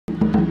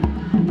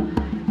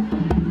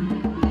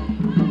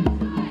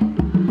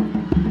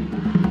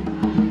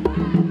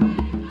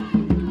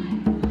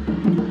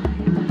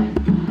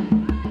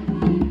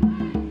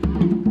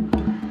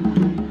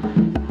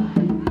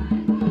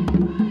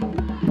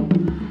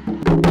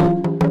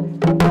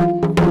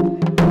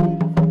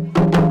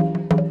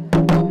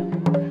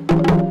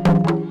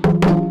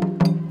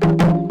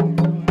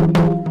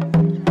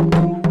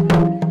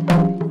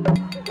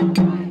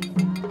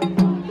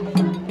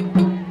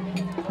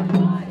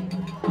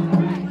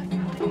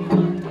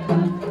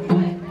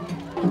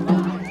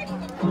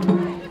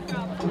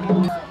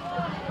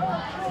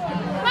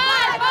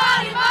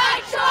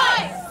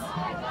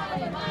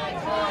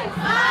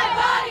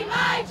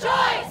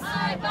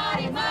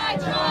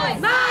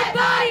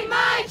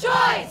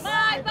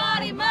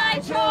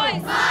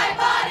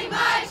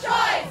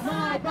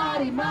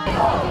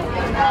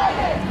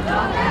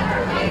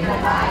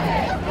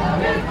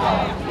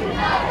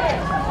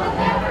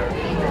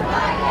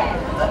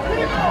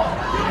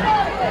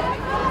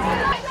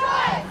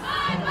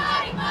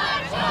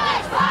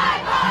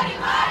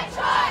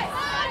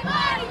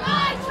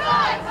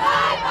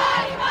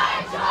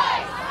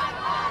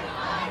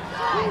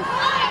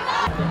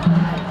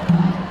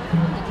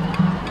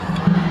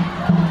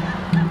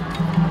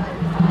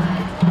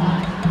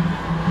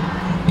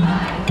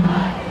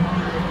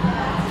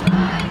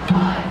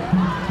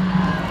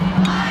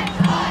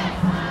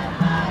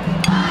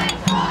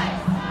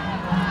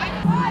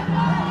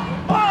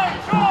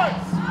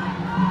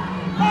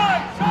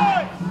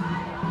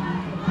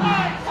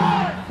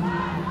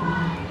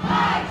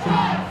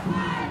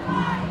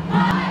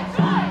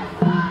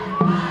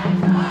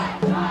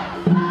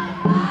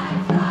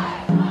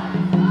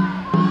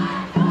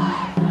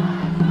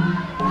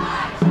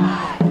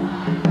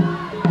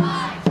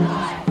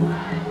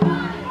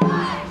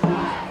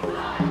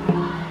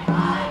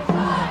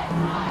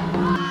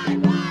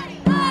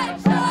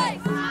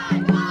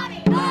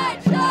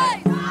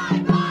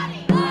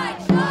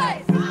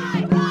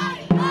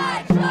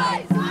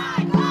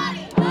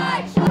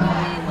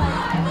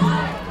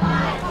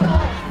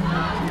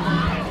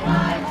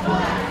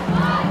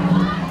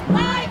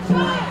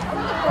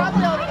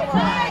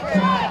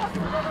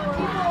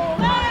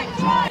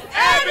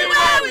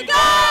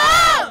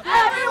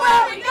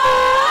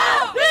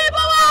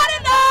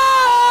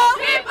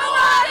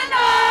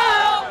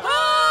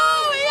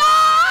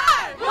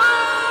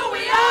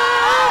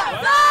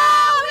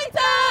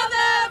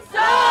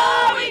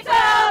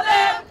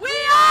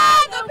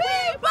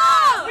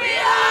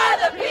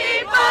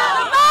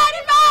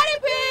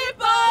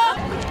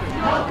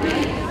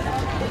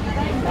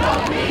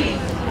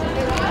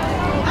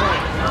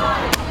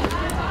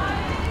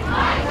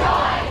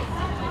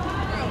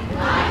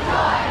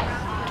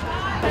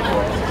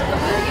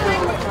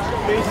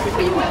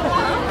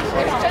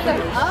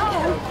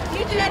Oh,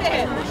 you did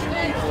it.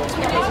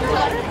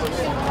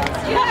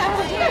 Yeah.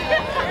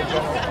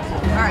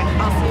 All right,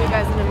 I'll see you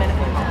guys in a minute.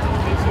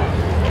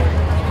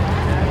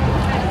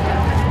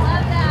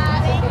 Love that.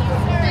 Thank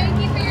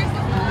you for your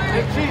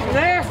support. She's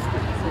nasty.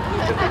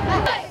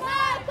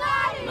 My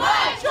body,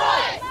 my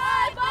choice.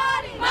 My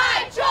body, my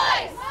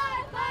choice. My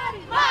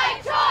body, my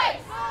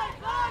choice. My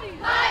body,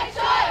 my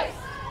choice.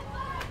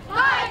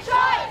 My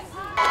choice.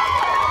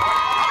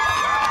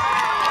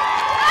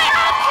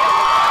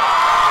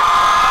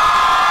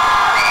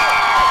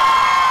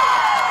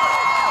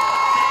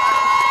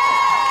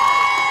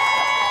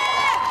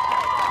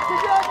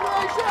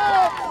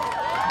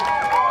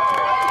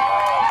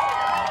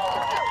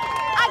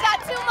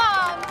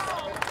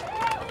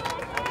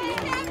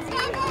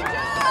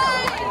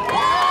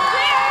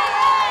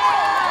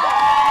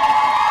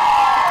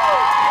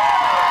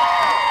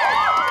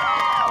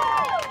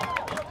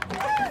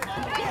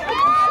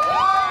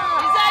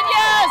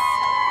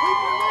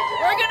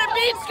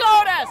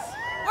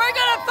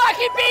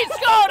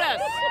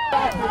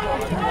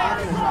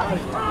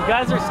 You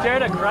guys are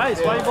scared of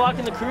Christ. Why are you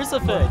blocking the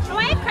crucifix? Oh,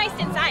 I have Christ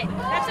inside.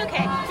 That's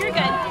okay. You're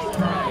good.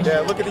 Yeah,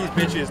 look at these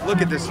bitches.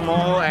 Look at this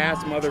small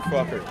ass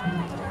motherfucker.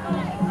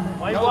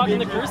 Why are you blocking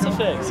the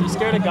crucifix? Are you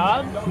scared of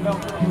God? So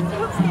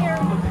scared.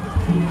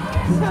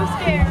 So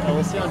scared. Oh,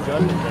 we'll see on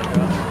Judgment Day,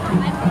 bro.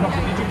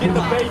 Did you get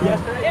the bait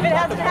yesterday? If it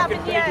hasn't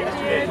happened yet,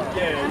 dude.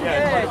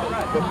 Yeah.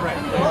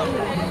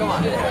 Come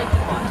on.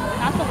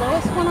 Not the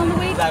lowest one on the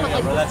way.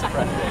 Bro, that's a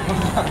fresh day.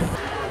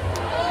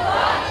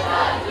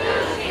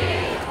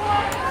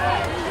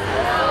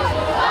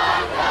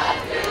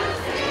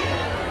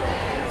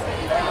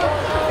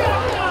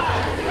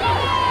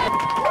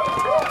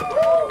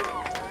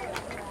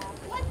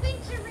 One thing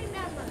to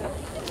remember,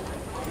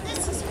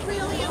 this is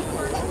really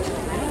important.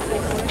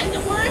 And the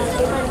words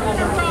of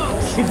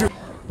Roe.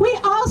 We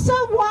also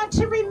want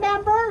to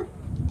remember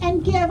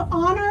and give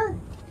honor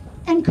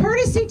and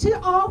courtesy to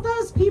all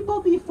those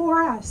people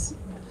before us.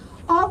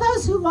 All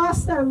those who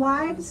lost their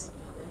lives,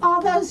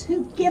 all those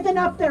who've given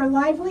up their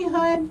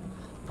livelihood,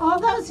 all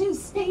those who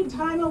stayed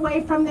time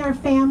away from their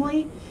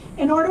family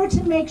in order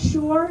to make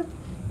sure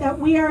that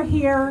we are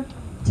here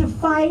to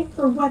fight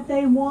for what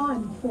they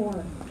won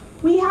for.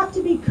 We have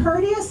to be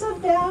courteous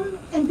of them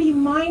and be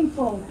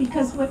mindful,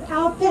 because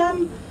without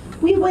them,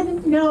 we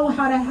wouldn't know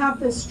how to have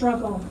this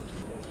struggle.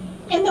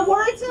 In the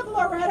words of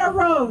Loretta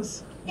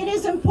Rose, it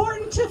is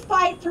important to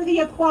fight for the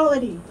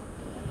equality,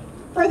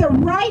 for the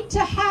right to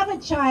have a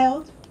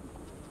child,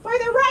 for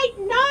the right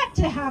not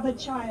to have a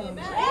child.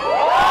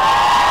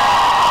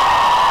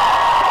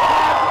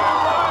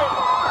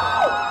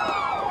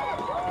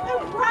 The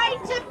right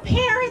to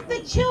parent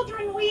the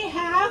children we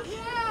have.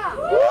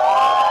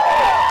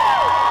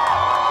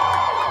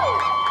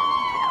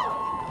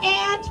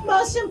 And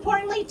most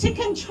importantly, to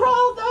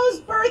control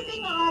those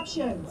birthing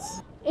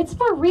options. It's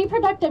for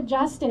reproductive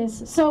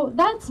justice, so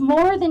that's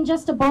more than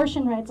just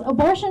abortion rights.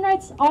 Abortion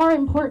rights are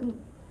important.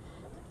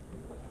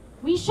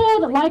 We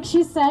should, like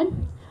she said,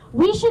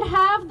 we should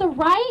have the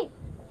right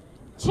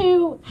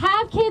to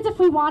have kids if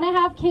we want to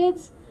have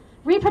kids.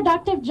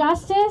 Reproductive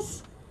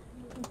justice,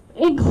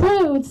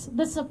 includes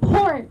the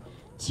support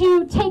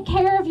to take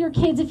care of your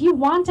kids if you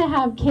want to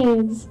have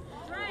kids.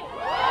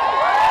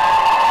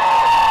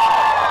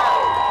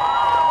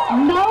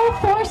 No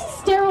forced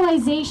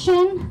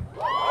sterilization.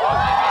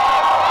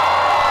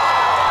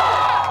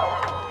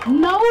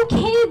 No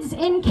kids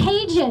in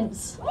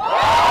cages.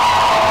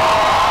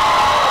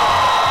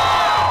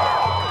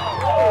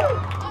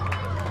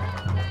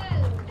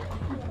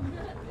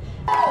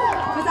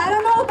 Because I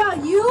don't know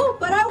about you,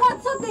 but I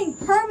want something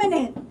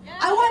permanent.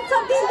 I want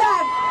something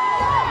that...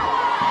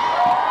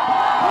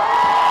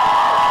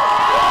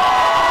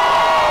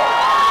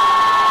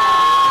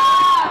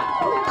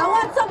 I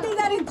want something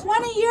that in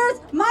 20 years,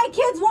 my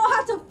kids won't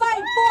have to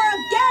fight for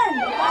again.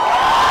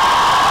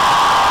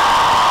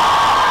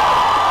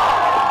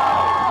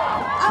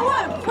 I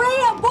want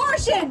free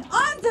abortion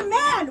on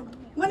demand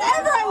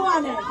whenever I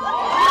want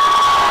it.